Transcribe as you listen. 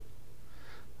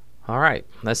All right,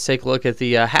 let's take a look at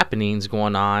the happenings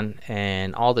going on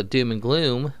and all the doom and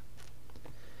gloom.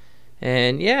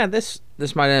 And yeah, this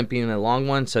might end up being a long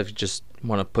one, so if you just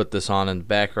want to put this on in the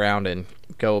background and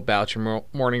go about your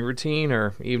morning routine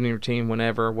or evening routine,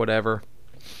 whatever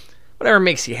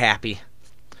makes you happy.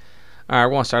 All right,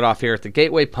 we're going to start off here at the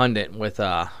Gateway Pundit with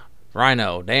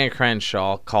Rhino Dan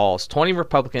Crenshaw calls 20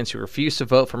 Republicans who refuse to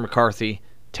vote for McCarthy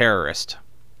terrorist.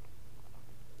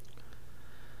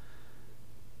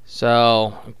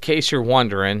 So, in case you're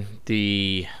wondering,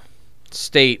 the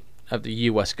state of the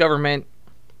U.S. government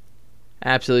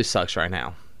absolutely sucks right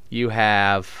now. You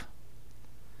have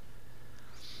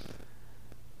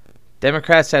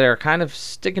Democrats that are kind of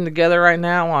sticking together right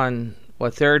now on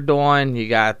what they're doing. You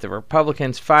got the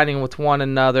Republicans fighting with one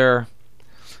another.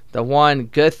 The one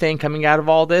good thing coming out of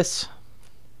all this,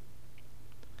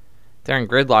 they're in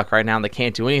gridlock right now and they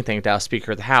can't do anything without a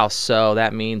Speaker of the House, so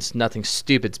that means nothing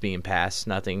stupid's being passed.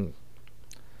 Nothing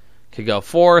could go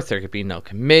forth. There could be no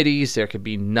committees. There could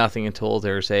be nothing until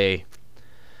there's a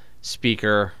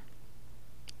Speaker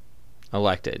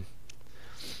elected.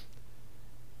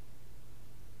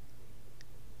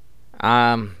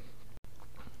 I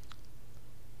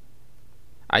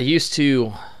used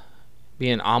to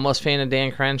be an almost fan of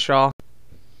Dan Crenshaw,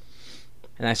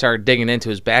 and I started digging into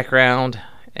his background,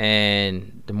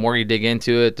 and the more you dig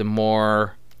into it, the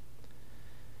more,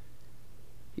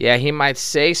 yeah, he might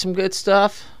say some good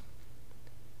stuff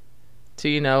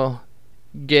to,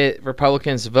 get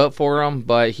Republicans to vote for him,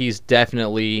 but he's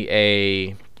definitely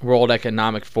a World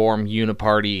Economic Forum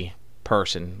uniparty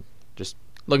person. Just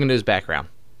looking at his background.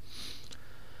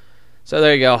 So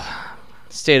there you go.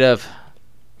 State of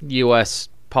U.S.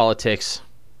 politics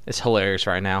is hilarious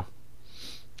right now.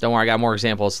 Don't worry, I got more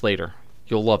examples later.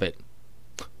 You'll love it.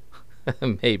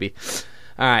 Maybe.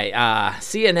 All right,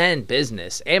 CNN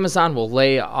Business. Amazon will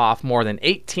lay off more than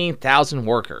 18,000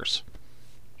 workers.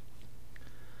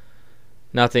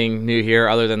 Nothing new here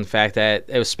other than the fact that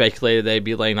it was speculated they'd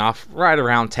be laying off right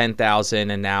around 10,000,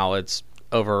 and now it's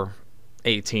over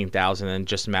 18,000 in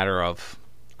just a matter of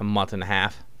a month and a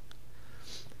half.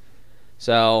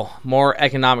 So, more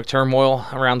economic turmoil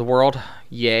around the world.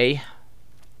 Yay.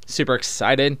 Super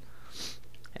excited.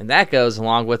 And that goes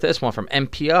along with this one from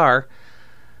NPR.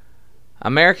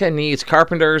 America needs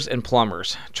carpenters and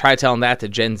plumbers. Try telling that to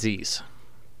Gen Zs.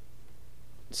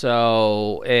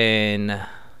 So, Gen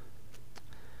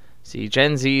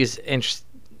Z's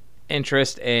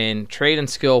interest in trade and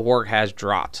skill work has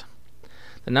dropped.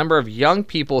 The number of young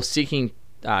people seeking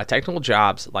technical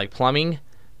jobs like plumbing,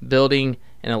 building,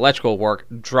 and electrical work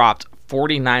dropped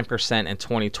 49% in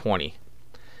 2020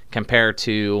 in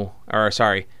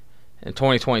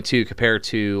 2022 compared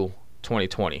to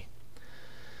 2020.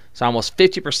 So almost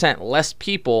 50% less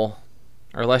people,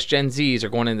 or less Gen Zs, are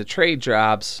going into trade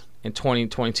jobs in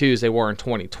 2022 as they were in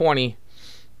 2020.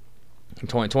 And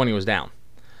 2020 was down.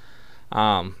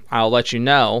 I'll let you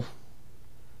know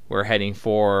we're heading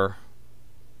for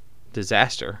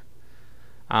disaster.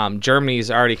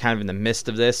 Germany's already kind of in the midst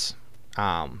of this.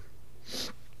 The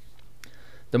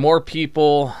more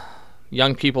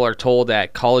young people are told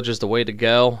that college is the way to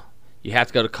go, you have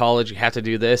to go to college, you have to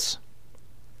do this,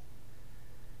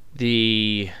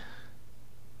 the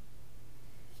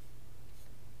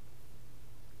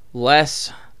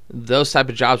less those type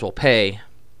of jobs will pay,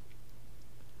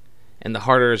 and the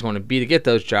harder it's going to be to get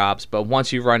those jobs. But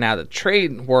once you run out of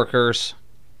trade workers,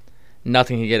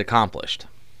 nothing can get accomplished.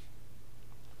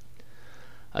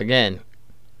 Again,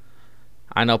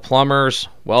 I know plumbers,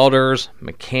 welders,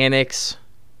 mechanics,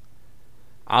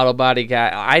 auto body guy.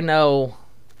 I know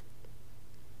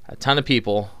a ton of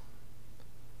people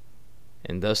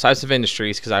in those types of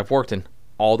industries because I've worked in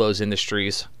all those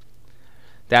industries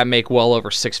that make well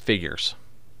over six figures.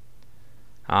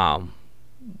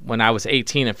 When I was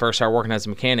 18 and first started working as a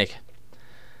mechanic,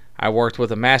 I worked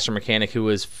with a master mechanic who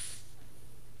was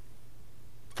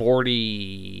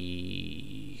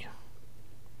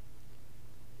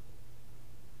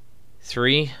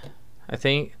 43, I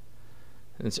think.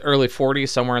 It's early 40s,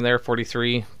 somewhere in there,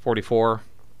 43, 44.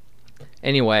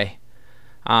 Anyway,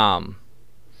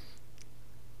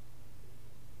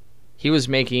 he was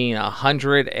making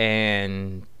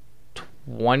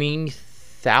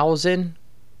 120,000,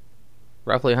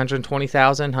 roughly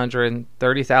 120,000,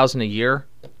 130,000 a year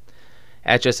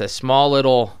at just a small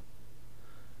little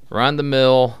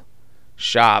run-the-mill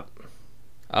shop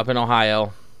up in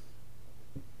Ohio.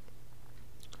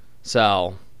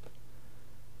 So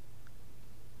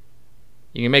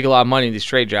you can make a lot of money in these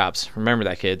trade jobs. Remember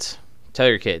that, kids. Tell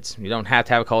your kids. You don't have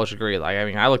to have a college degree.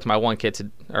 I looked at my one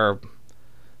kid or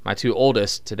my two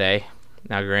oldest today.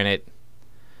 Now, granted,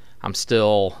 I'm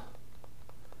still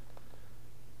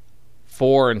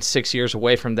 4 and 6 years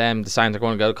away from them deciding they're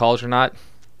going to go to college or not.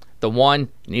 The one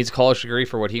needs a college degree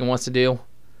for what he wants to do.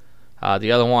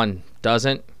 The other one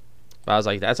doesn't. But I was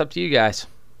like, that's up to you guys.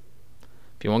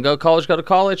 If you want to go to college, go to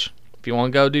college. If you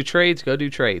want to go do trades, go do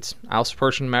trades. I'll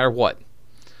support you no matter what.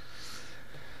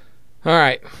 All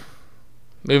right.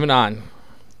 Moving on.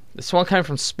 This one coming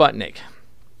from Sputnik.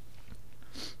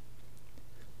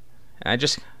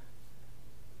 And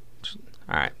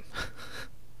all right.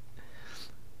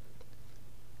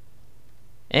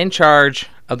 In charge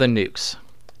of the nukes.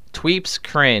 Tweeps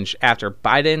cringe after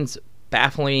Biden's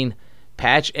baffling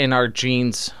patch in our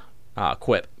genes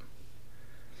quip.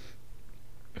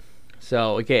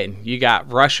 So again, you got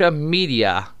Russia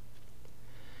media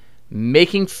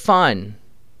making fun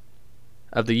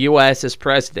of the U.S. as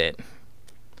president.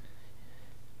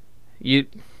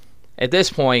 At this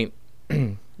point,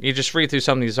 you just read through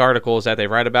some of these articles that they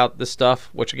write about this stuff,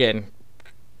 which again,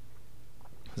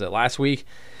 was it last week?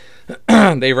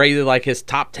 They rated like his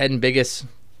top 10 biggest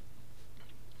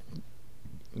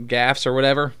gaffes or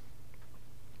whatever.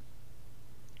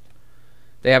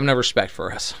 They have no respect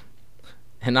for us.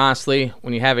 And honestly,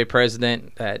 when you have a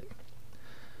president that,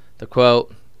 the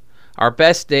quote, "Our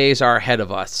best days are ahead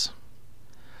of us,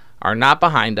 are not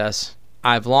behind us.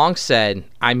 I've long said,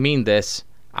 I mean this,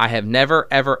 I have never,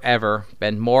 ever, ever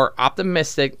been more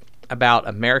optimistic about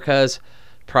America's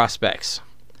prospects.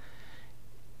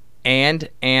 And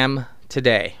am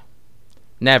today.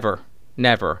 Never,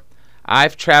 never.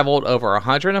 I've traveled over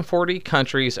 140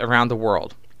 countries around the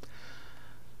world.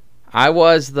 I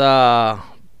was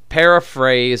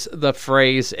paraphrase the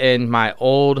phrase in my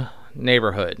old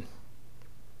neighborhood.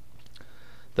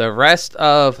 The rest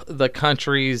of the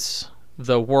countries,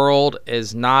 the world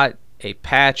is not a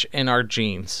patch in our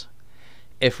genes.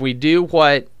 If we do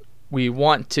what we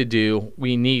want to do,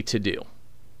 we need to do."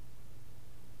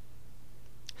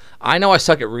 I know I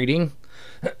suck at reading,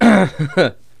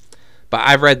 but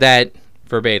I read that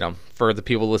verbatim for the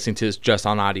people listening to this just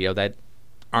on audio that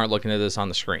aren't looking at this on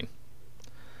the screen.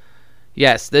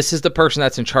 Yes, this is the person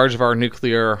that's in charge of our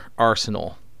nuclear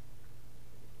arsenal.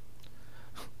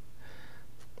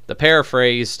 The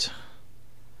paraphrased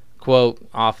quote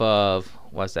off of,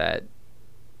 what's that?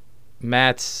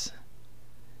 Matt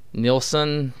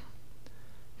Nielsen,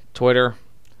 Twitter.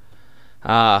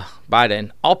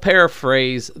 Biden. I'll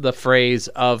paraphrase the phrase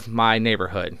of my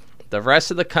neighborhood. The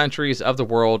rest of the countries of the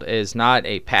world is not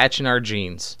a patch in our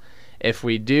genes. If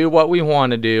we do what we want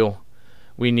to do,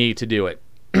 we need to do it.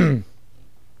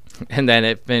 And then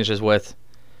it finishes with,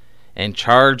 in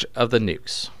charge of the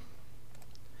nukes.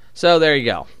 So there you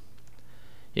go.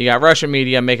 You got Russian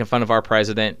media making fun of our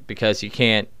president because you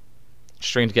can't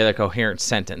string together a coherent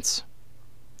sentence.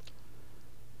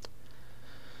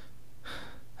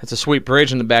 That's a sweet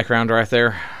bridge in the background right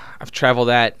there. I've traveled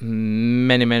that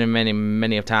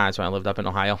many of times when I lived up in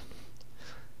Ohio.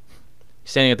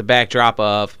 Standing at the backdrop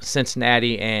of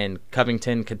Cincinnati and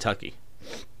Covington, Kentucky.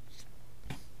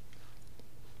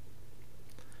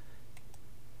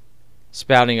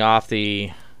 Spouting off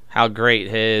how great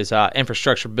his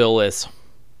infrastructure bill is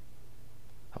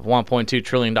of $1.2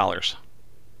 trillion.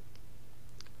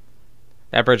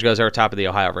 That bridge goes over top of the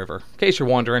Ohio River, in case you're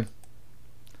wondering.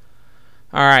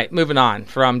 All right, moving on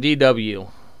from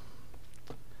DW.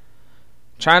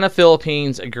 China,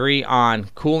 Philippines agree on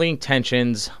cooling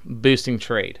tensions, boosting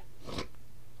trade.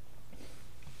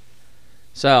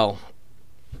 So,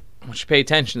 I want you to pay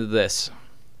attention to this.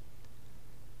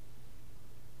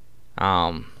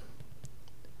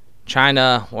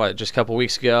 China, just a couple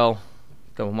weeks ago,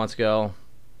 a couple months ago,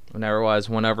 whenever it was,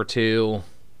 went over to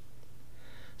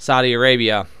Saudi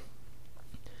Arabia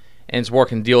and is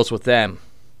working deals with them.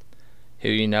 Who,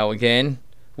 again,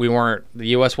 the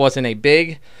U.S. wasn't a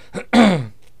big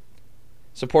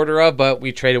supporter of, but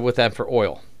we traded with them for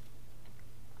oil.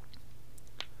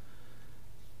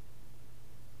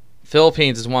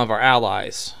 Philippines is one of our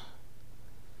allies.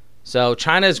 So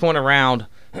China is going around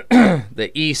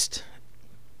the East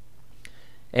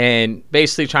and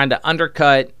basically trying to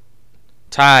undercut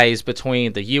ties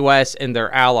between the U.S. and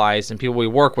their allies and people we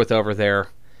work with over there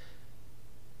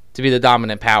to be the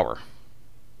dominant power.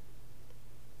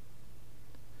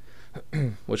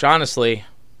 Which honestly,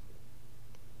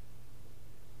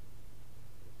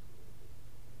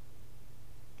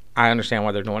 I understand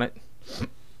why they're doing it.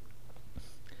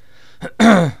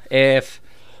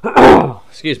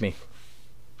 Excuse me.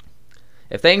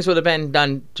 If things would have been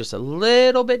done just a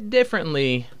little bit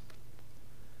differently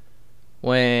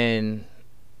when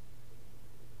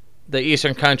the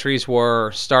Eastern countries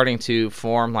were starting to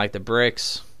form, like the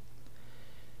BRICS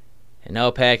and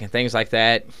OPEC and things like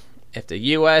that, if the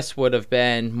U.S. would have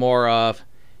been more of,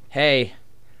 hey,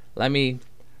 let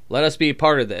us be a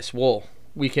part of this.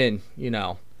 We can,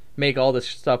 make all this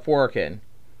stuff work, and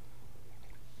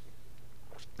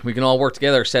we can all work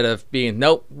together instead of being,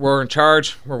 nope, we're in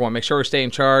charge. We're going to make sure we stay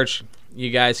in charge.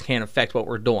 You guys can't affect what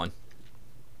we're doing.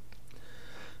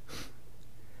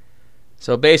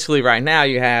 So basically right now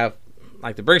you have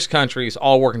like the BRICS countries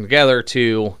all working together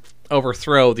to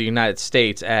overthrow the United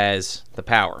States as the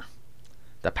power.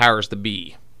 The powers that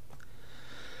be.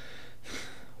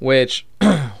 Which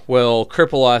will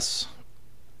cripple us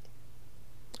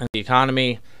in the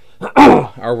economy,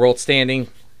 our world standing,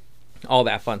 all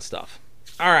that fun stuff.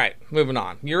 Alright, moving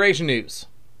on. Eurasia News.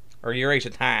 Or Eurasia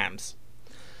Times.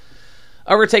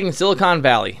 Overtaking Silicon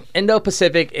Valley,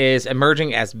 Indo-Pacific is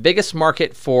emerging as biggest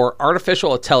market for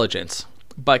artificial intelligence,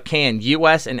 but can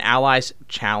U.S. and allies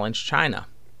challenge China?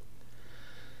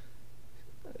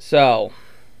 So,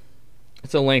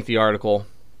 it's a lengthy article.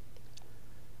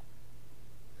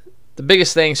 The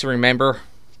biggest things to remember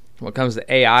when it comes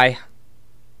to AI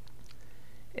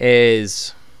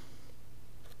is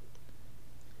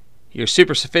your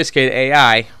super sophisticated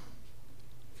AI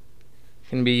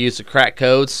can be used to crack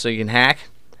codes so you can hack.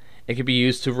 It can be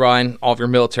used to run all of your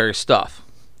military stuff.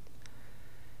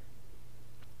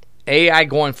 AI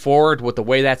going forward with the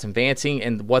way that's advancing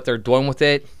and what they're doing with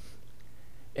it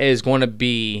is going to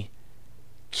be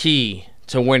key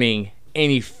to winning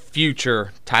any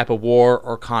future type of war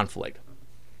or conflict.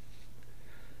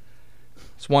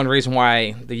 It's one reason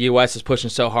why the U.S. is pushing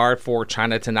so hard for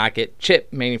China to not get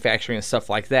chip manufacturing and stuff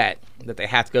like that. That they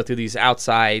have to go through these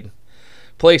outside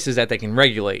places that they can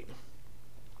regulate.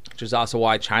 Which is also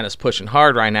why China's pushing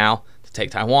hard right now to take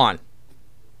Taiwan.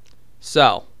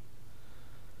 So,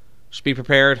 just be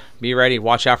prepared, be ready,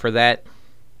 watch out for that.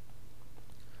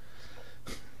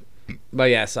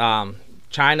 But yes,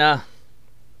 China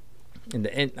and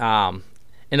the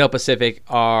Indo-Pacific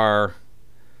are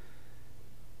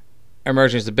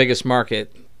emerging as the biggest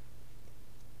market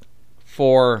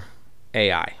for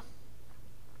AI.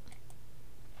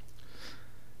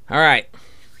 All right.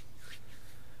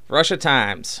 Russia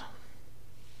Times.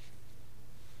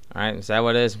 All right, is that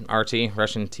what it is? RT,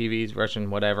 Russian TVs, Russian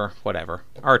whatever.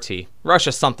 RT,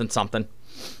 Russia something.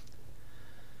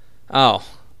 Oh,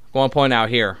 I want to point out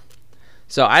here.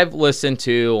 So I've listened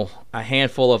to a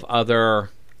handful of other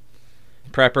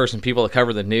preppers and people that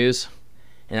cover the news,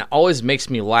 and it always makes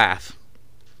me laugh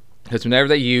because whenever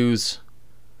they use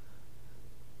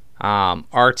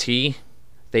RT,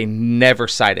 they never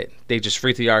cite it. They just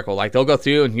read the article. Like they'll go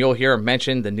through and you'll hear them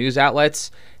mention the news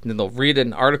outlets, and then they'll read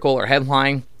an article or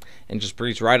headline and just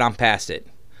breeze right on past it.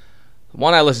 The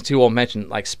one I listen to will mention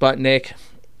like Sputnik,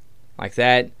 like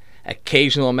that.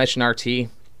 Occasionally will mention RT.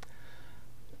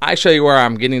 I show you where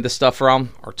I'm getting this stuff from,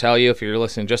 or tell you if you're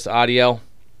listening just to audio.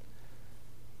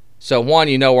 So one,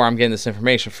 you know where I'm getting this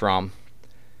information from.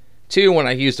 Two, when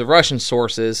I use the Russian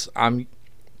sources, I'm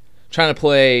trying to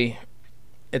play.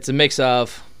 It's a mix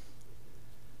of,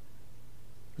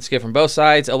 let's get from both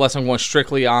sides, unless I'm going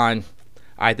strictly on,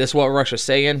 all right, this is what Russia's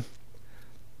saying.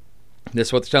 This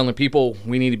is what they're telling people.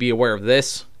 We need to be aware of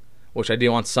this, which I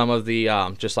do on some of the,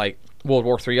 just like World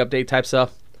War III update type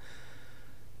stuff.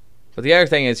 But the other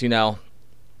thing is,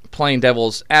 playing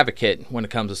devil's advocate when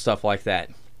it comes to stuff like that.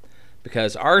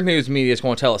 Because our news media is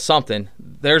going to tell us something.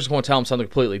 They're just going to tell them something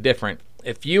completely different.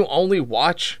 If you only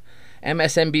watch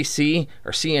MSNBC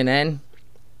or CNN,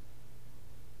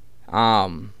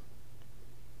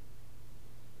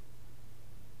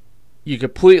 you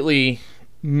completely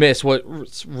miss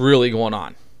what's really going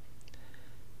on.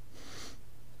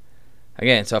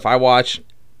 Again, so if I watch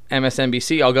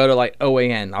MSNBC, I'll go to like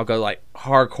OAN. I'll go to like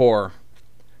hardcore.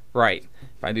 Right.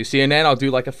 If I do CNN, I'll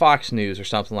do like a Fox News or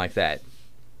something like that.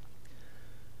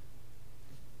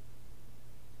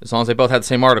 As long as they both have the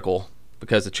same article,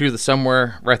 because the truth is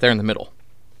somewhere right there in the middle.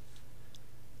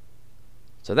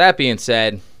 So that being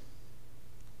said,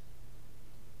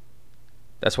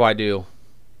 that's why I do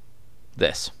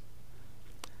this.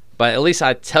 But at least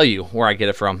I tell you where I get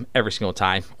it from every single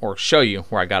time, or show you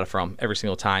where I got it from every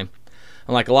single time.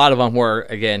 Unlike a lot of them where,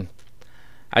 again,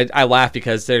 I laugh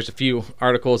because there's a few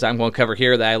articles I'm going to cover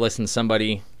here that I listened to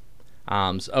somebody's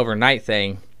overnight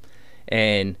thing,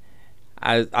 and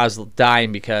I was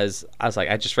dying because I was like,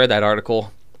 I just read that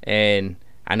article, and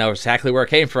I know exactly where it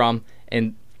came from,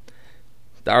 and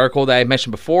the article that I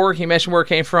mentioned before, he mentioned where it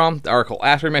came from. The article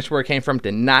after he mentioned where it came from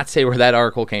did not say where that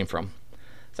article came from.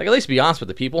 It's like, at least be honest with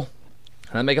the people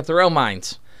and make up their own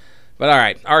minds. But all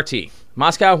right, RT.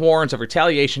 Moscow warns of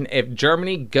retaliation if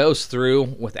Germany goes through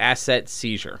with asset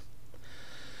seizure.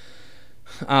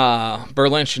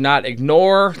 Berlin should not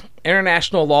ignore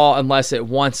international law unless it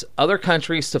wants other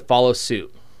countries to follow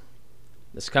suit.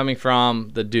 This is coming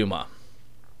from the Duma.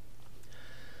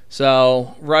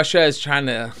 So Russia is trying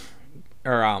to,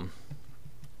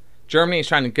 Germany is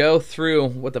trying to go through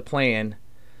with a plan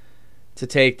to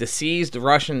take the seized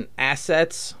Russian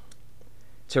assets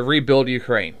to rebuild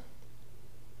Ukraine.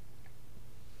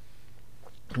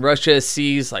 Russia has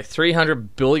seized like $300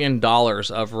 billion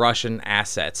of Russian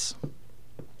assets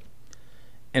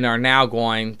and are now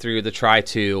going through to try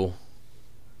to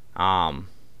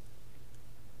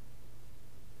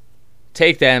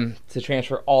take them to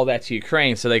transfer all that to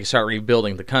Ukraine so they can start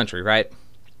rebuilding the country, right?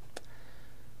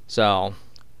 So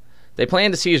they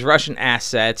plan to seize Russian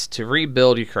assets to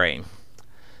rebuild Ukraine.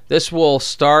 This will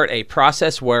start a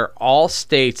process where all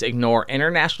states ignore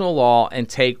international law and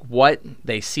take what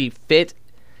they see fit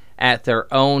at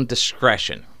their own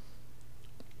discretion.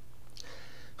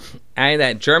 And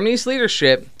that Germany's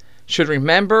leadership should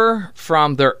remember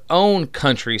from their own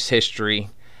country's history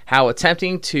how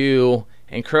attempting to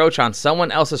encroach on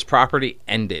someone else's property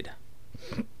ended.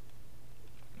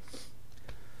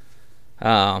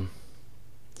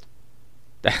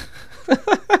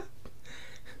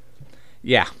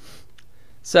 Yeah.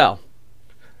 So,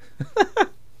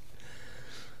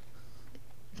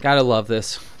 gotta love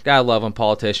this. Gotta love when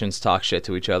politicians talk shit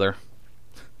to each other.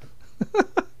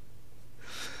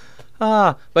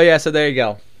 But yeah, so there you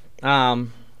go.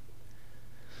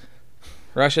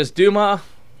 Russia's Duma,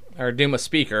 or Duma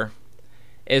speaker,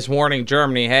 is warning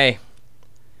Germany, hey,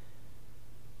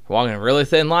 we're walking a really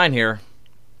thin line here.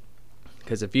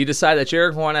 Because if you decide that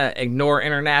you're going to ignore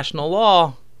international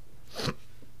law,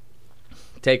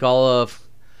 take all of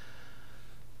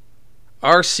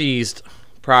our seized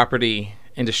property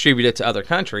and distribute it to other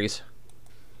countries,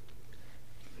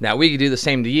 now we could do the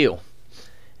same to you.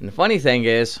 And the funny thing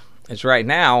is right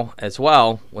now as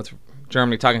well, with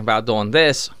Germany talking about doing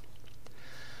this,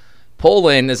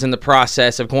 Poland is in the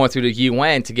process of going through the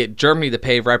UN to get Germany to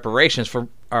pay reparations for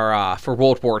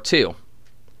World War II.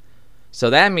 So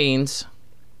that means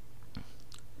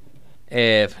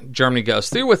if Germany goes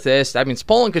through with this, that means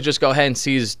Poland could just go ahead and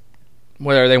seize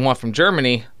whatever they want from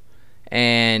Germany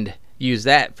and use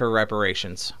that for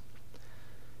reparations.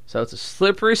 So it's a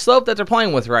slippery slope that they're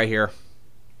playing with right here.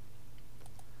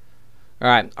 All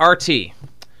right, RT.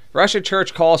 Russia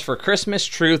church calls for Christmas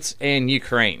truce in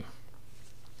Ukraine.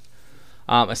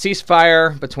 A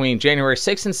ceasefire between January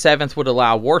 6th and 7th would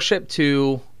allow worshipers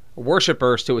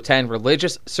to attend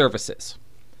religious services.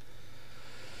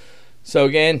 So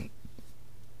again,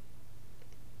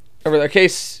 over the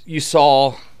case you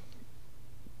saw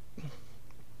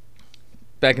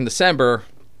back in December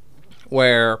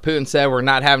where Putin said we're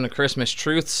not having a Christmas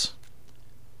truce,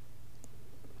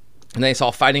 and they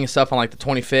saw fighting and stuff on like the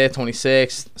 25th,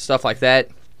 26th, stuff like that.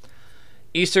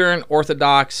 Eastern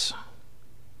Orthodox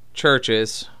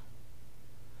churches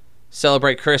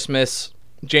celebrate Christmas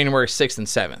January 6th and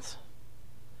 7th.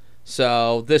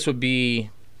 So this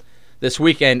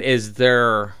weekend is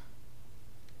their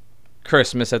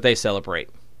Christmas that they celebrate.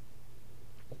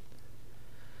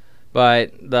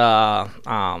 But the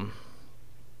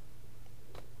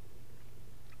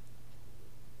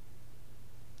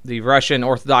Russian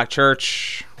Orthodox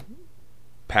Church,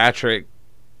 Patrick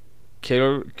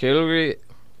Kirill,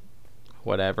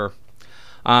 whatever,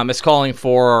 is calling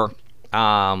for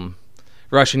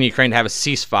Russia and Ukraine to have a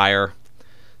ceasefire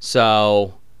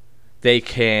so they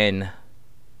can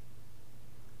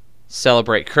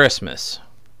celebrate Christmas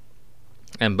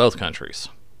in both countries.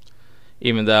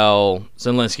 Even though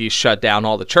Zelensky shut down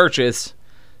all the churches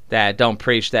that don't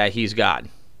preach that he's God,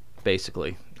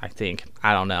 basically, I think.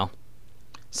 I don't know.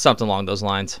 Something along those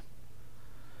lines.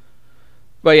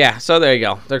 But yeah, so there you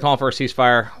go. They're calling for a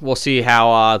ceasefire. We'll see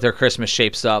how their Christmas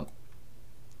shapes up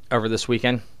over this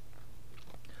weekend.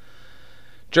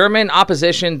 German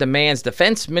opposition demands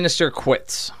defense minister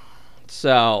quits.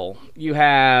 So you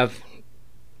have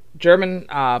German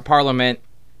parliament.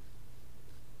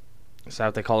 Is that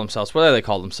what they call themselves? What do they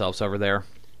call themselves over there?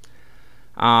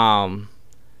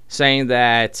 Saying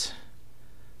that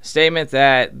statement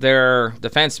that their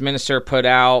defense minister put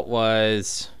out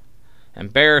was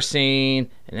embarrassing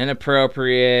and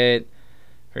inappropriate,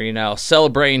 or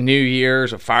celebrating New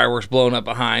Year's with fireworks blowing up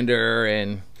behind her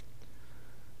and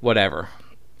whatever.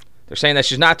 They're saying that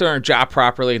she's not doing her job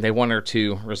properly and they want her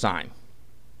to resign.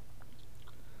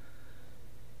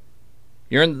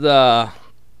 You're in the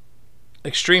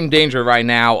extreme danger right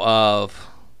now of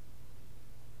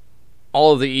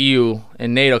all of the EU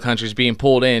and NATO countries being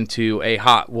pulled into a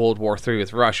hot World War III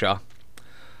with Russia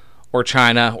or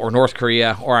China or North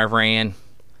Korea or Iran.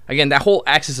 Again, that whole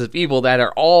axis of evil that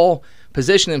are all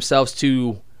positioning themselves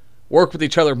to work with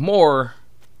each other more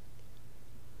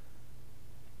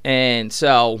And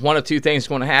so one of two things is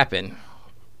going to happen.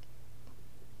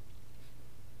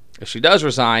 If she does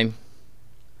resign,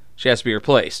 she has to be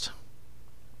replaced.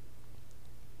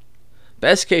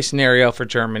 Best case scenario for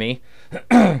Germany,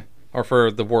 or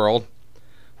for the world,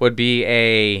 would be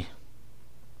a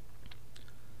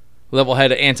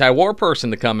level-headed anti-war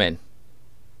person to come in.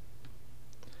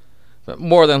 But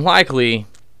more than likely,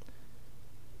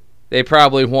 they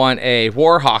probably want a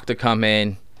war hawk to come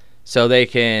in so they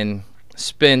can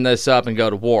spin this up and go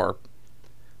to war.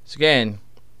 So again,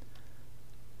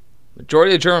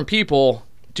 majority of the German people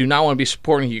do not want to be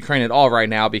supporting Ukraine at all right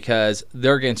now because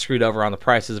they're getting screwed over on the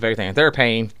prices of everything that they're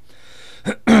paying.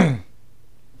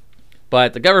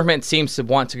 But the government seems to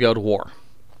want to go to war.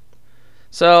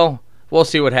 So we'll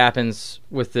see what happens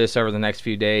with this over the next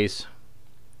few days.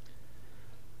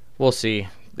 We'll see.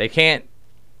 They can't...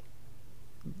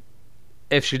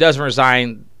 If she doesn't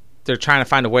resign, they're trying to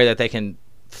find a way that they can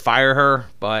fire her,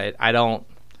 but I don't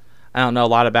know a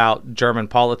lot about German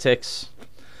politics.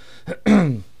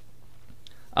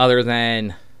 Other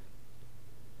than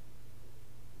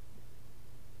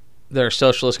they're a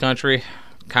socialist country,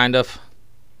 kind of.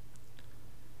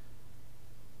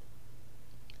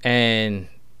 And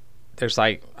there's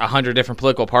like 100 different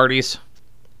political parties.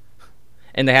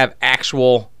 And they have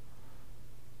actual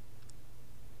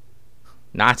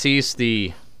Nazis.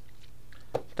 The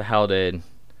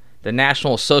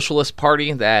National Socialist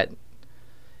Party that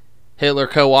Hitler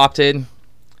co-opted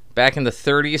back in the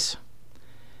 30s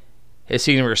is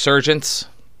seeing a resurgence,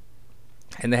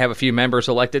 and they have a few members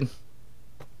elected.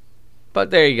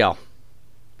 But there you go.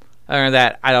 Other than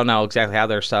that, I don't know exactly how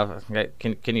their stuff.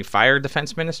 Can you fire a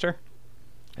defense minister?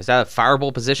 Is that a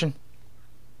fireable position?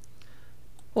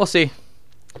 We'll see.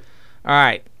 All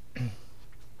right.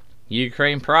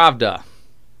 Ukraine Pravda.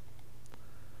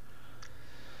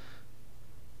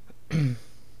 I'm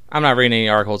not reading any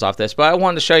articles off this, but I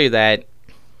wanted to show you that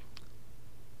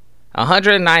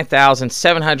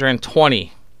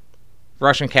 109,720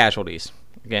 Russian casualties.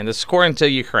 Again, this is according to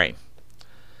Ukraine.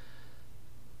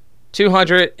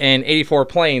 284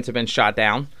 planes have been shot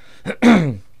down.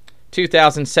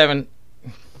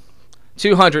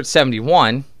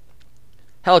 271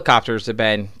 helicopters have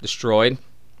been destroyed.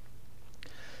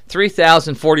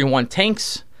 3,041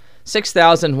 tanks.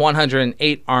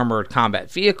 6,108 armored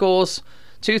combat vehicles.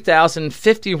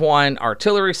 2,051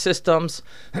 artillery systems,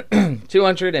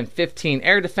 215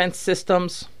 air defense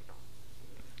systems,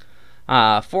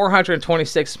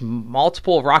 426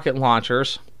 multiple rocket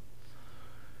launchers,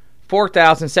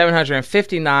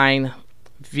 4,759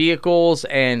 vehicles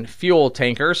and fuel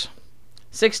tankers,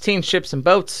 16 ships and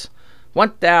boats,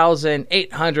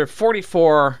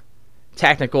 1,844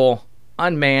 tactical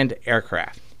unmanned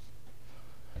aircraft.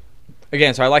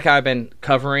 Again, so I like how I've been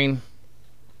covering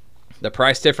the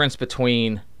price difference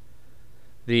between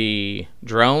the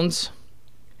drones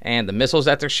and the missiles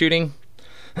that they're shooting.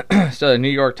 So the New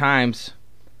York Times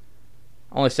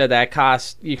only said that it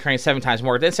cost Ukraine 7 times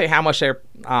more. It didn't say how much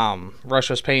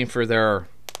Russia was paying for their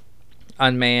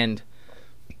unmanned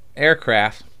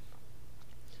aircraft.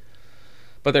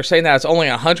 But they're saying that it's only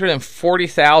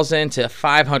 $140,000 to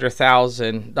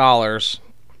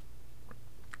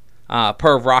 $500,000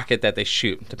 per rocket that they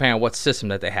shoot, depending on what system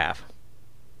that they have.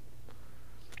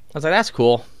 I was like, that's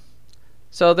cool.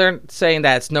 So they're saying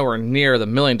that it's nowhere near the $1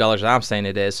 million that I'm saying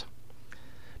it is.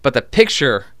 But the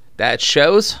picture that it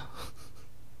shows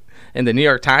in the New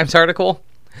York Times article,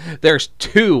 there's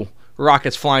 2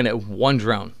 rockets flying at one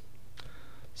drone.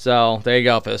 So there you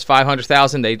go. If it was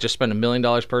 $500,000, they just spent $1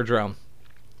 million per drone.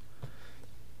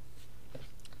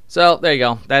 So there you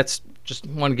go. That's just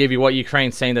want to give you what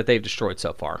Ukraine's saying that they've destroyed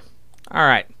so far. All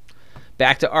right.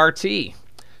 Back to RT.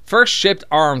 First ship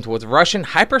armed with Russian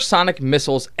hypersonic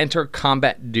missiles enter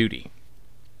combat duty.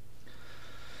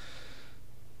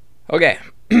 Okay.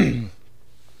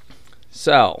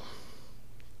 So,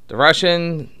 the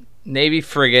Russian Navy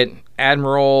frigate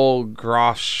Admiral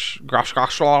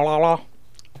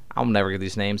I'll never get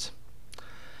these names,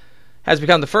 has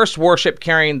become the first warship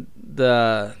carrying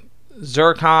the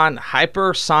Zircon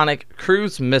hypersonic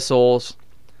cruise missiles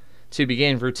to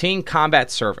begin routine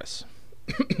combat service.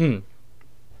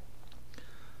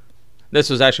 This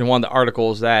was actually one of the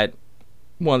articles that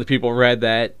one of the people read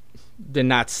that did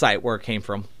not cite where it came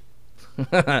from.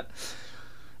 Let's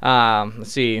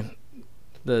see.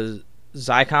 The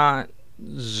Zircon,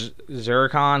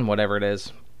 whatever it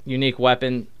is, unique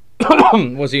weapon,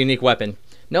 was a unique weapon.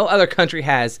 No other country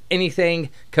has anything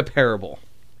comparable.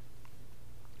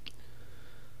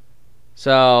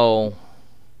 So,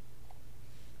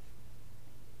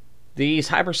 these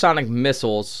hypersonic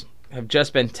missiles have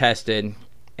just been tested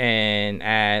and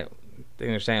at they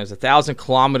understand it was 1,000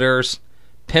 kilometers,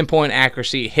 pinpoint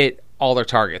accuracy, hit all their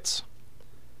targets.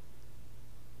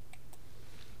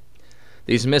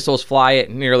 These missiles fly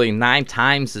at nearly 9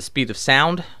 times the speed of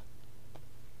sound.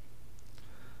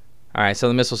 All right, so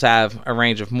the missiles have a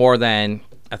range of more than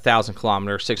 1,000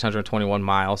 kilometers, 621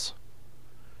 miles.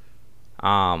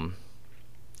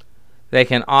 They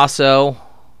can also,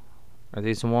 are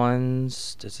these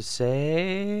ones, does it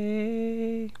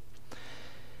say?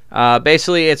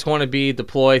 Basically, it's going to be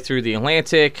deployed through the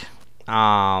Atlantic,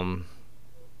 up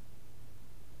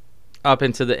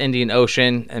into the Indian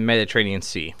Ocean and Mediterranean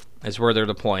Sea is where they're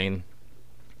deploying.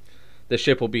 The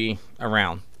ship will be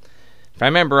around. If I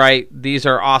remember right, these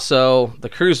are also the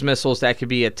cruise missiles that could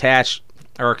be attached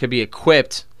or could be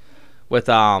equipped with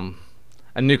a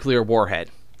nuclear warhead.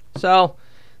 So,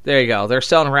 there you go. They're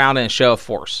sailing around in a show of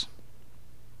force.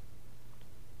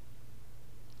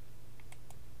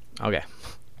 Okay.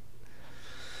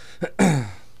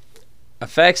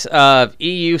 Effects of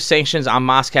EU sanctions on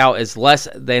Moscow is less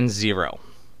than 0.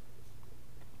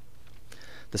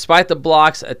 Despite the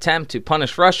bloc's attempt to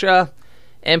punish Russia,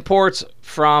 imports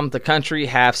from the country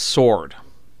have soared.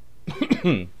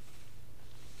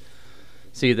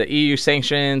 See, the EU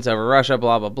sanctions over Russia,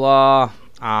 blah, blah, blah.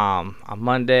 On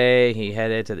Monday, he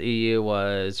headed to the EU,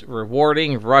 was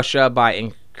rewarding Russia by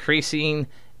increasing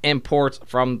imports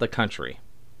from the country.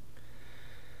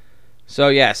 So,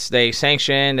 yes, they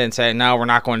sanctioned and said, no, we're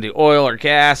not going to do oil or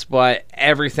gas, but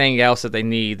everything else that they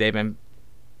need, they've been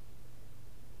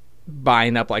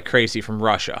buying up like crazy from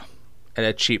Russia at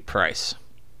a cheap price.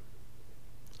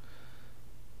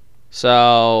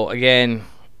 So, again,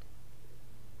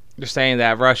 they're saying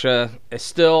that Russia is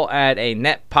still at a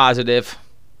net positive,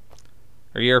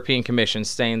 or European Commission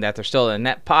saying that they're still at a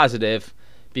net positive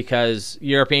because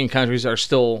European countries are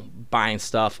still buying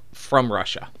stuff from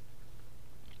Russia.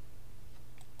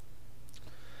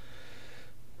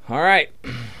 All right.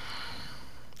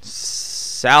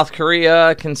 South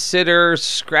Korea considers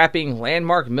scrapping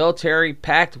landmark military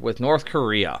pact with North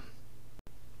Korea.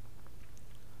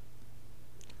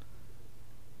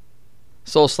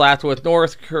 Seoul slapped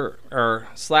North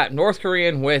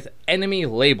Korean with enemy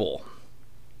label.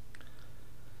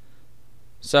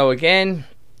 So again,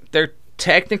 they're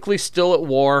technically still at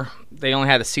war. They only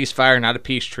had a ceasefire, not a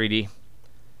peace treaty.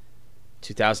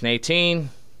 2018,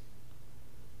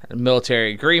 a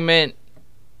military agreement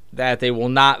that they will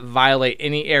not violate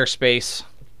any airspace.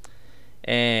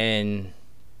 And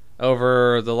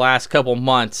over the last couple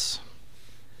months,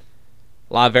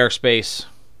 a lot of airspace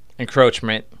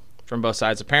encroachment from both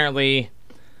sides. Apparently,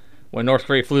 when North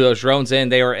Korea flew those drones in,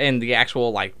 they were in the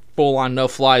actual like full-on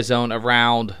no-fly zone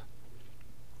around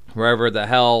wherever the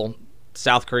hell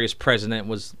South Korea's president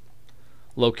was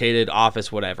located,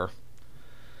 office, whatever.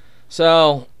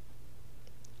 So,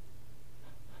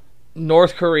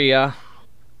 North Korea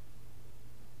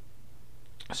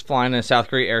is flying in South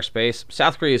Korea airspace.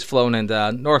 South Korea is flown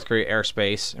into North Korea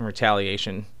airspace in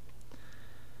retaliation.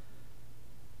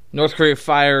 North Korea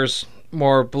fires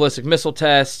more ballistic missile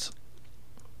tests,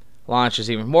 launches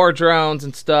even more drones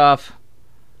and stuff.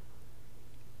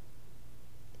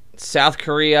 South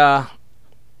Korea,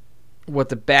 with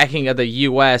the backing of the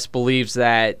U.S., believes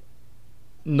that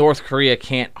North Korea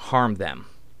can't harm them.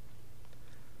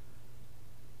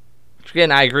 Which,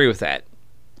 again, I agree with that.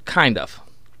 Kind of.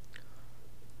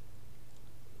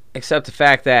 Except the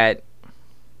fact that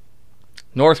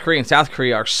North Korea and South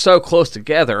Korea are so close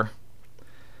together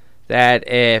that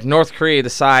if North Korea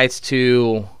decides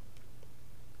to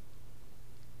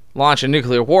launch a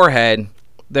nuclear warhead,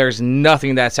 there's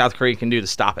nothing that South Korea can do to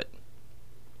stop it.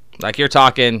 Like, you're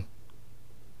talking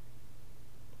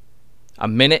a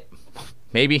minute,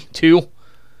 maybe 2,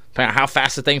 depending on how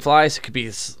fast the thing flies. It could be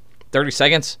 30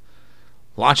 seconds.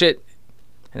 Launch it,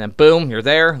 and then boom, you're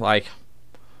there. Like,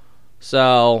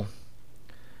 so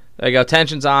there you go.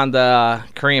 Tensions on the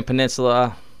Korean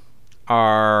Peninsula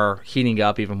are heating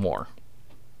up even more.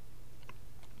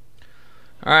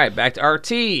 All right, back to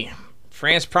RT.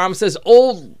 France promises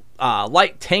old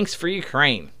light tanks for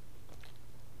Ukraine.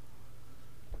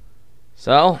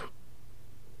 So,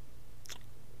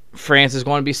 France is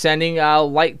going to be sending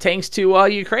light tanks to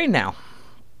Ukraine now.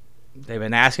 They've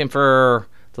been asking for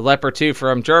the Leopard 2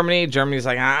 from Germany. Germany's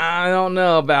like, I don't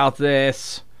know about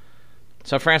this.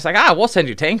 So France is like, we'll send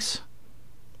you tanks.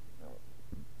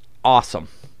 Awesome.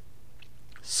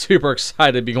 Super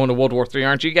excited to be going to World War III,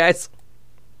 aren't you guys?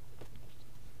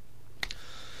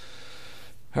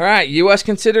 All right, U.S.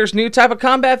 considers new type of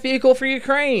combat vehicle for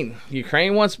Ukraine.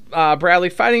 Ukraine wants Bradley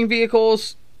fighting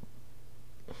vehicles.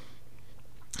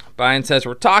 Biden says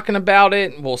we're talking about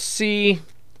it. We'll see.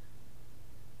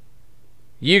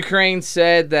 Ukraine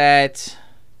said that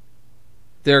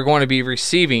they're going to be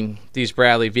receiving these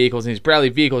Bradley vehicles, and these Bradley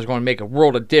vehicles are going to make a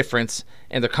world of difference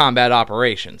in their combat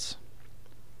operations.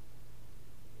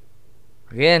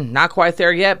 Again, not quite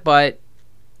there yet, but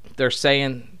they're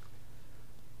saying,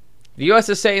 the U.S.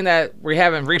 is saying that we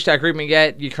haven't reached that agreement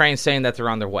yet. Ukraine's saying that they're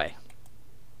on their way.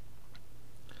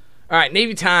 All right,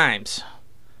 Navy Times.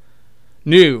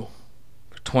 New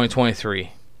for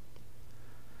 2023.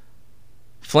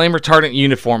 Flame retardant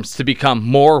uniforms to become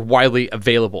more widely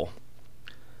available.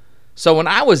 So when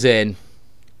I was in,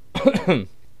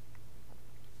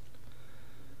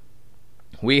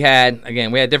 we had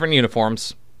different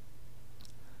uniforms.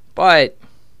 But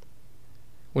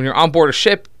when you're on board a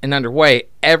ship and underway,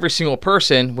 every single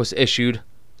person was issued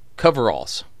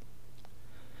coveralls.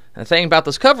 And the thing about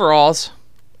those coveralls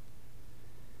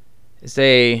is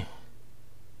they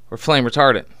were flame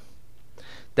retardant.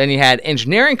 Then you had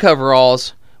engineering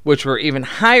coveralls, which were even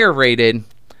higher rated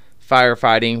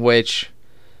firefighting, which,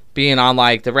 being on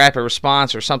like the rapid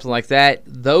response or something like that,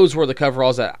 those were the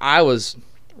coveralls that I was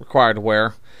required to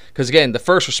wear. Because again, the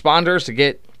first responders to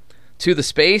get to the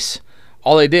space,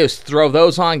 all they do is throw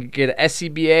those on, get an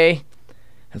SCBA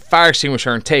and fire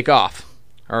extinguisher and take off.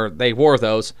 Or they wore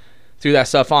those, threw that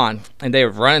stuff on, and they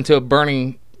would run into a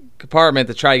burning compartment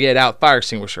to try to get out fire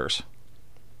extinguishers.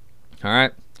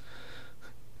 Alright?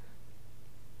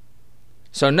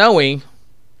 So knowing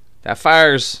that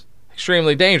fire's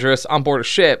extremely dangerous on board a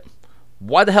ship,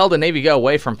 why the hell did the Navy go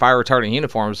away from fire retardant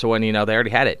uniforms when, they already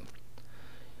had it?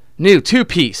 New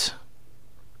two-piece.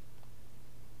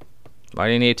 Why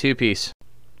do you need a two-piece?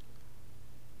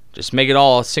 Just make it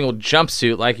all a single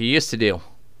jumpsuit like you used to do.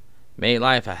 Made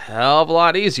life a hell of a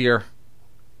lot easier.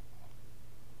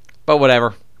 But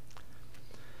whatever.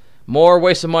 More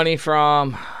waste of money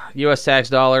from U.S. tax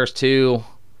dollars to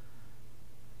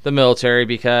the military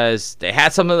because they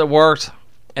had something that worked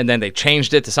and then they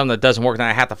changed it to something that doesn't work, and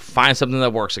I have to find something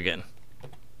that works again.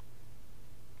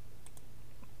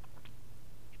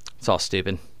 It's all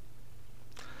stupid.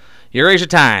 Eurasia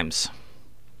Times.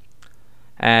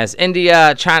 As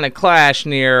India-China clash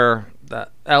near the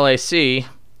LAC,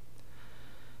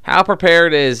 how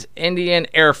prepared is Indian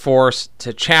Air Force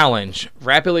to challenge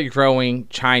rapidly growing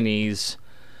Chinese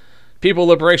People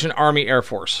Liberation Army Air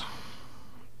Force?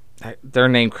 Their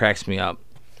name cracks me up.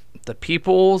 The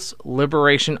People's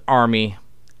Liberation Army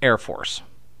Air Force.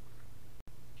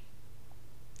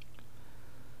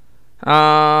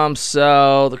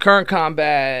 So the current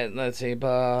combat, let's see,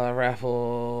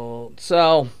 raffle.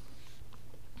 So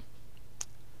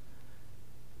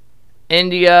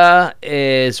India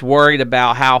is worried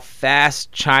about how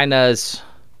fast China's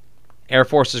Air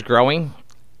Force is growing.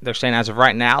 They're saying as of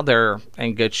right now, they're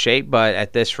in good shape, but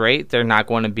at this rate, they're not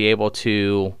going to be able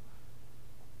to.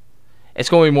 It's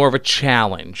going to be more of a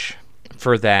challenge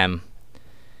for them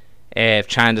if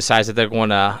China decides that they're going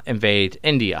to invade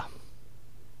India.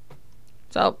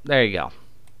 So, there you go.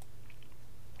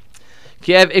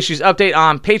 Kiev issues update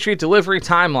on Patriot delivery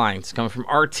timelines, coming from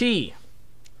RT.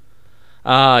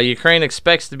 Ukraine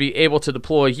expects to be able to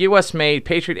deploy U.S.-made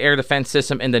Patriot air defense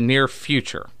system in the near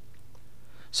future.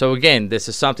 So again, this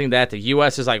is something that the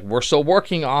U.S. is like, we're still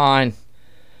working on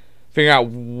figuring out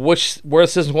where the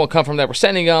system's going to come from that we're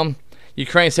sending them.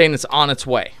 Ukraine saying it's on its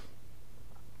way.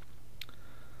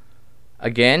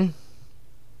 Again,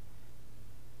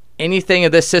 anything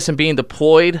of this system being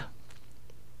deployed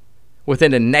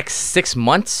within the next 6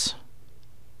 months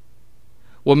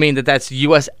will mean that that's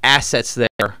U.S. assets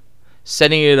there,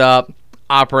 setting it up,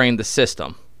 operating the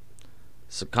system.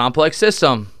 It's a complex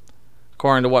system,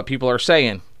 according to what people are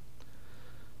saying.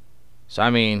 So, I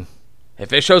mean,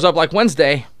 if it shows up like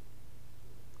Wednesday,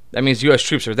 that means U.S.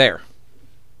 troops are there.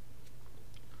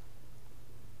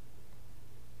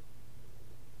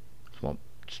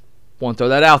 Won't throw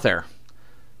that out there.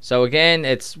 So again,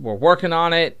 we're working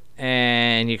on it,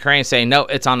 and Ukraine's saying no,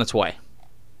 it's on its way.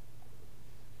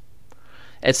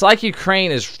 It's like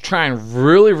Ukraine is trying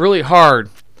really, really hard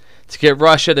to get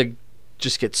Russia to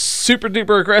just get super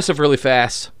duper aggressive really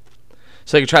fast,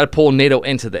 so they can try to pull NATO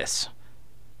into this.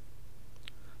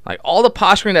 Like all the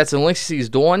posturing that Zelensky is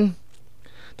doing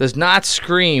does not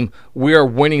scream we are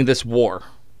winning this war,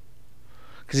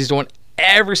 because he's doing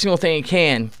every single thing he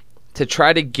can to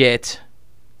try to get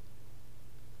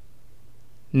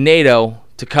NATO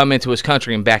to come into his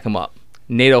country and back him up.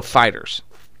 NATO fighters.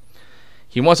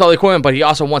 He wants all the equipment, but he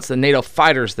also wants the NATO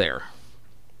fighters there.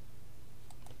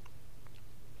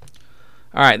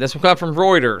 All right, this will come from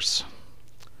Reuters.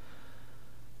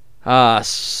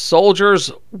 Soldiers'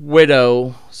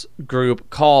 Widows group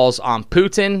calls on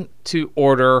Putin to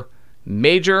order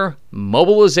major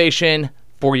mobilization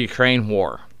for Ukraine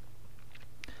war.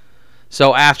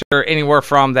 So after anywhere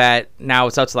from that, now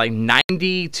it's up to like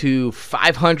 90 to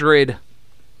 500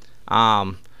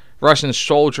 Russian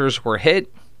soldiers were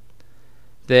hit.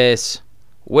 This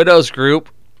widows group,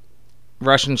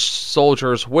 Russian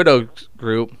soldiers widow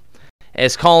group,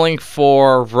 is calling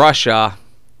for Russia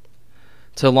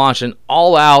to launch an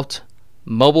all-out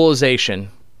mobilization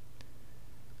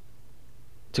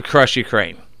to crush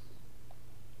Ukraine.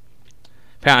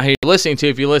 Apparently, if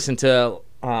you listen to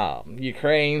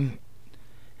Ukraine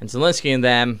and Zelensky and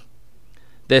them,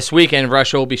 this weekend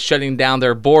Russia will be shutting down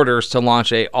their borders to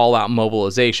launch a all-out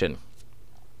mobilization.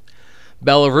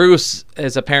 Belarus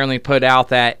has apparently put out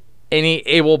that any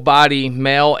able-bodied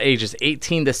male ages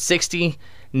 18 to 60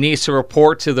 needs to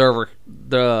report to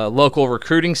the local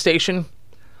recruiting station.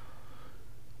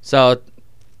 So,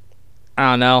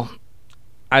 I don't know.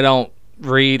 I don't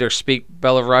read or speak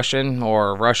Belarusian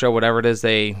or Russia, whatever it is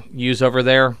they use over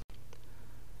there.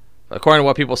 According to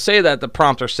what people say that the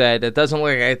prompter said, it doesn't look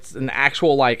like it's an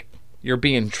actual, like, you're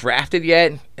being drafted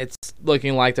yet. It's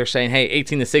looking like they're saying, hey,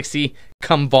 18 to 60,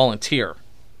 come volunteer.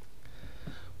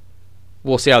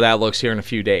 We'll see how that looks here in a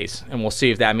few days. And we'll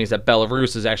see if that means that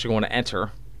Belarus is actually going to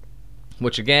enter.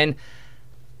 Which, again,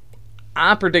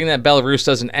 I'm predicting that Belarus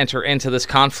doesn't enter into this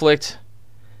conflict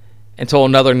until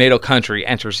another NATO country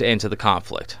enters into the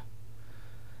conflict.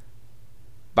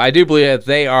 But I do believe that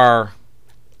they are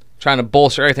trying to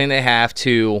bolster everything they have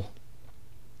to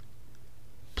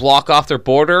block off their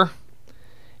border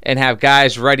and have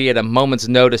guys ready at a moment's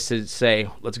notice to say,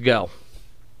 let's go.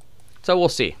 So we'll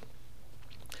see.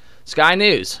 Sky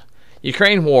News.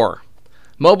 Ukraine war.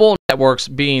 Mobile networks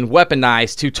being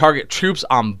weaponized to target troops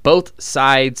on both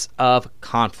sides of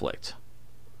conflict.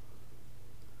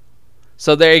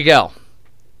 So there you go.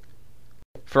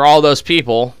 For all those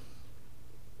people,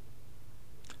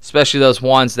 especially those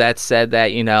ones that said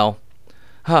that, you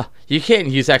can't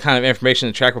use that kind of information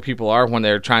to track where people are when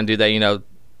they're trying to do that,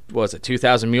 what was it,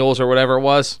 2,000 mules or whatever it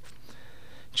was?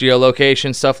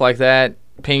 Geolocation, stuff like that,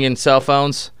 pinging cell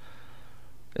phones.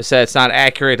 They said it's not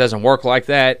accurate, it doesn't work like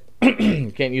that.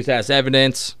 You can't use that as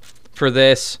evidence for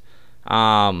this. They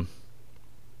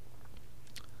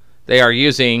are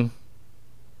using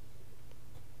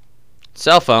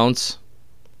cell phones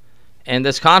in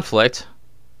this conflict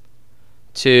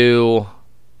to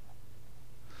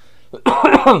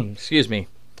excuse me,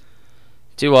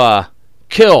 to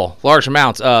kill large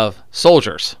amounts of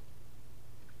soldiers.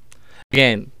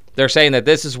 Again, they're saying that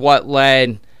this is what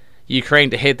led Ukraine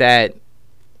to hit that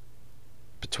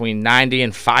between 90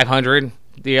 and 500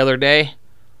 the other day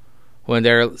when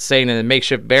they're saying in the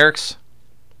makeshift barracks.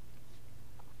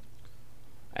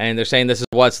 And they're saying this is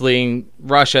what's leading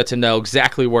Russia to know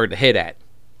exactly where to hit at.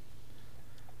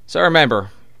 So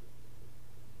remember,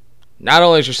 not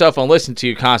only is your cell phone listening to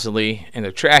you constantly and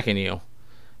they're tracking you,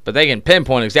 but they can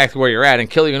pinpoint exactly where you're at and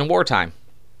kill you in wartime.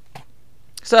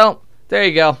 So, there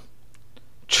you go.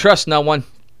 Trust no one.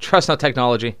 Trust no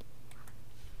technology.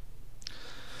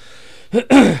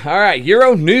 Alright,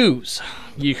 Euro News.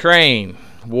 Ukraine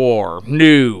war.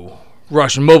 New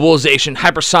Russian mobilization,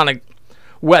 hypersonic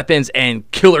weapons, and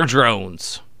killer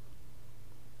drones.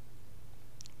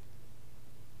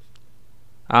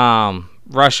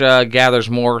 Russia gathers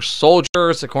more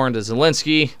soldiers, according to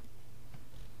Zelensky.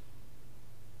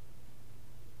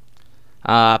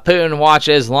 Putin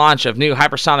watches launch of new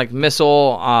hypersonic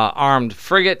missile armed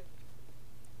frigate.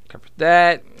 Covered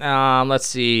that. Let's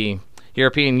see.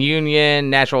 European Union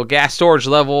natural gas storage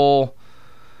level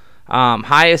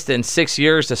highest in 6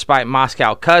 years despite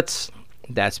Moscow cuts.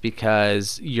 That's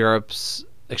because Europe's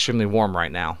extremely warm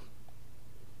right now.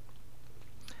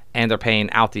 And they're paying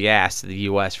out the ass to the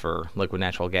U.S. for liquid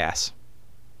natural gas.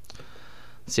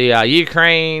 See,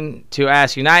 Ukraine to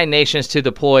ask United Nations to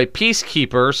deploy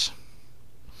peacekeepers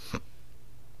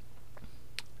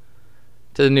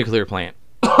to the nuclear plant.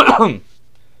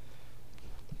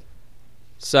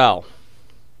 So,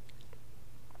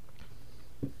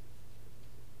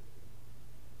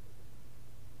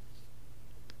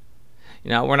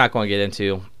 we're not going to get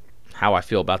into how I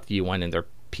feel about the UN and their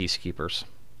peacekeepers.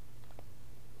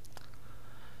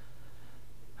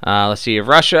 Let's see. If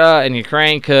Russia and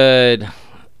Ukraine could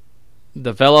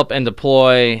develop and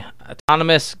deploy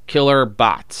autonomous killer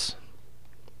bots.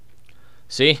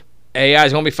 See? AI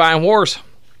is going to be fighting wars.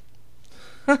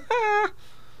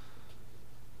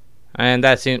 And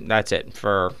that's it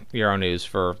for Euro News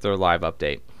for their live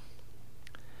update.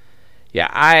 Yeah,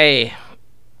 I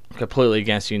completely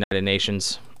against the United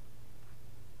Nations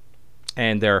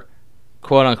and their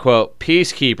quote-unquote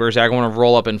peacekeepers are going to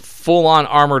roll up in full-on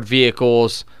armored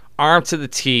vehicles, armed to the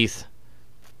teeth,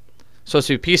 supposed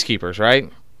to be peacekeepers,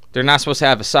 right? They're not supposed to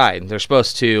have a side. They're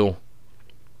supposed to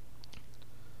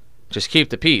just keep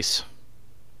the peace.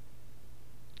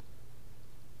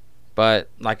 But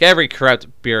like every corrupt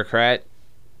bureaucrat,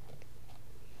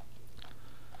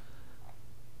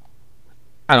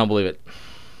 I don't believe it.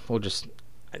 We'll just,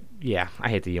 yeah, I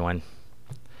hate the UN.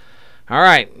 All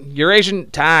right,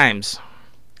 Eurasian Times.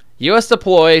 U.S.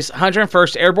 deploys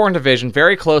 101st Airborne Division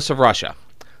very close to Russia.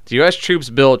 The U.S. troops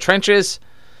build trenches,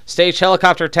 stage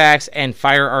helicopter attacks, and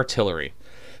fire artillery.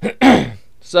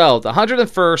 So, the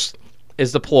 101st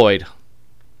is deployed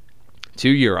to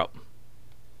Europe.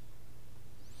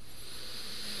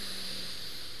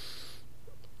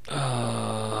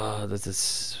 This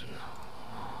is...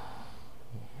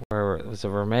 Where was it?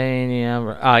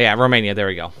 Romania? Oh, yeah, Romania. There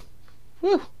we go.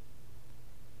 Whew.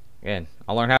 Again,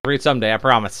 I'll learn how to read someday, I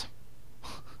promise.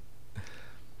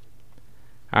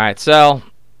 Alright, so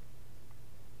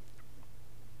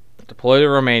deploy to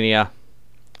Romania.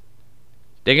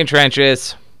 Digging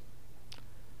trenches.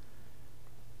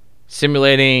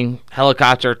 Simulating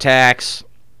helicopter attacks.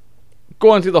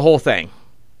 Going through the whole thing.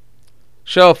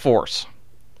 Show of force.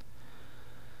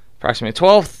 Approximately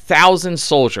 12,000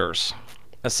 soldiers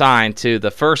assigned to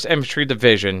the 1st Infantry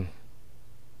Division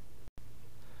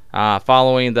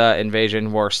following the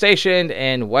invasion were stationed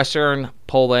in Western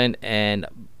Poland and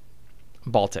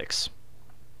Baltics.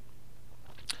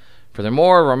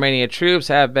 Furthermore, Romanian troops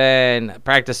have been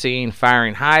practicing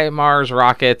firing HIMARS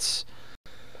rockets.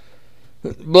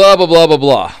 Blah, blah, blah, blah,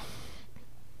 blah.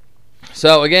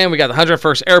 So, again, we got the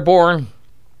 101st Airborne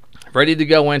ready to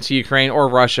go into Ukraine or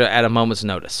Russia at a moment's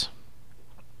notice.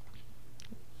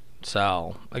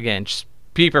 So, again, just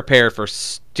be prepared for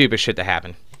stupid shit to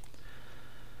happen.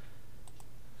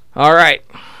 All right.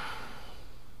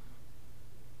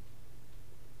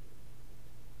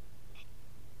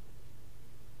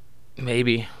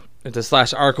 Maybe if this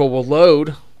last article will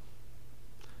load.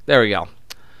 There we go.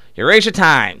 Eurasia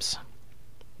Times.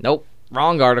 Nope,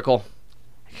 wrong article.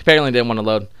 Apparently didn't want to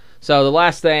load. So the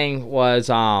last thing was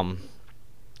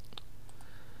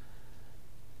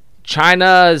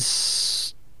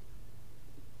China's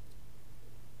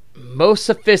most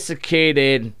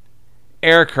sophisticated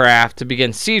aircraft to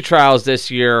begin sea trials this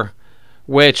year,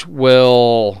 which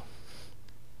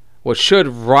should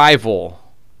rival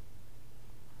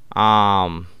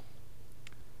the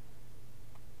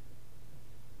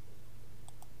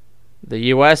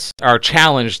U.S. or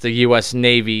challenge the U.S.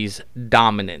 Navy's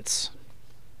dominance.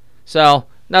 So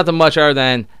nothing much other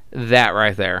than that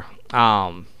right there.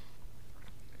 I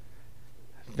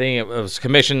think it was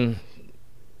commissioned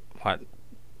a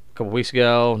couple weeks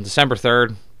ago, December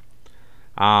 3rd.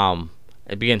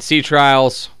 It began sea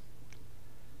trials.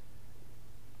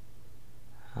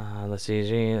 Let's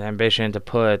see, ambition to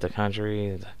put the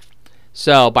country.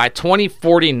 So by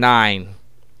 2049,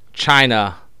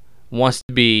 China wants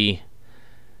to be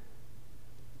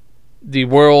the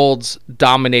world's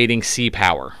dominating sea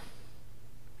power.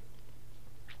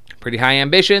 Pretty high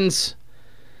ambitions,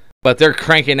 but they're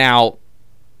cranking out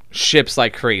ships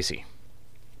like crazy.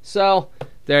 So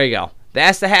there you go.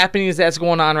 That's the happenings that's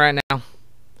going on right now.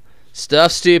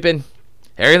 Stuff stupid.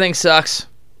 Everything sucks.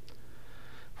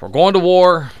 We're going to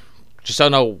war. Just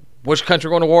don't know which country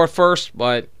we're going to war with first,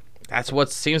 but that's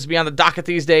what seems to be on the docket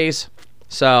these days.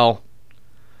 So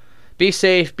be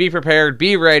safe, be prepared,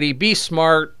 be ready, be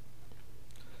smart.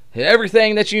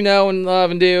 Everything that you know and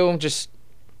love and do, just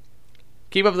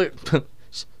keep up the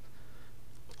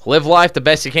live life the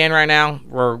best you can right now.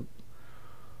 We're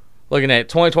looking at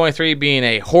 2023 being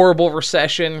a horrible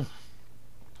recession.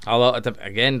 Although,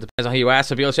 again, it depends on who you ask.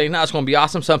 Some people say, no, it's going to be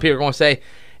awesome. Some people are going to say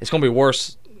it's going to be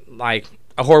worse, like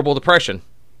a horrible depression.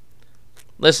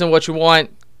 Listen to what you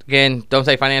want. Again, don't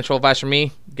take financial advice from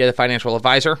me. Get a financial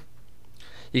advisor.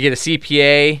 You get a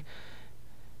CPA,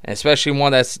 and especially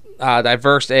one that's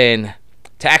diverse in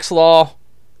tax law.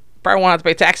 Probably won't have to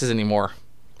pay taxes anymore.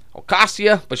 It'll cost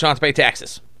you, but you don't have to pay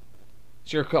taxes.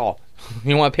 It's your call.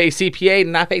 You want to pay CPA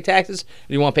and not pay taxes,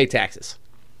 or you want to pay taxes?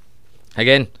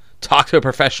 Again, talk to a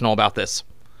professional about this.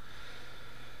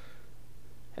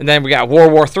 And then we got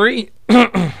World War III.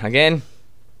 Again,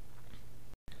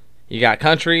 you got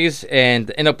countries in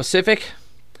the Indo-Pacific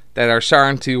that are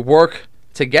starting to work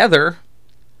together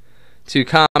to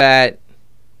combat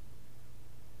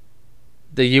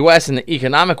the U.S. in the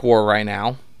economic war right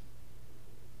now.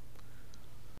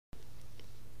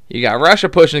 You got Russia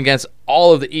pushing against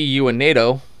all of the EU and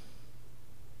NATO.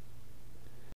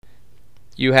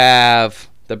 You have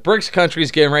the BRICS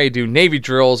countries getting ready to do Navy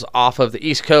drills off of the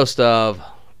east coast of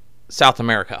South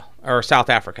America, or South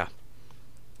Africa.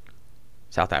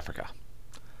 South Africa.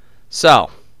 So,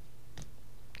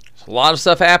 A lot of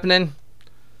stuff happening.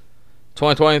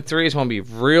 2023 is going to be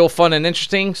real fun and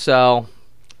interesting. So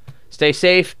stay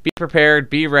safe, be prepared,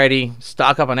 be ready,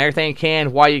 stock up on everything you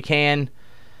can while you can.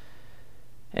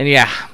 And yeah,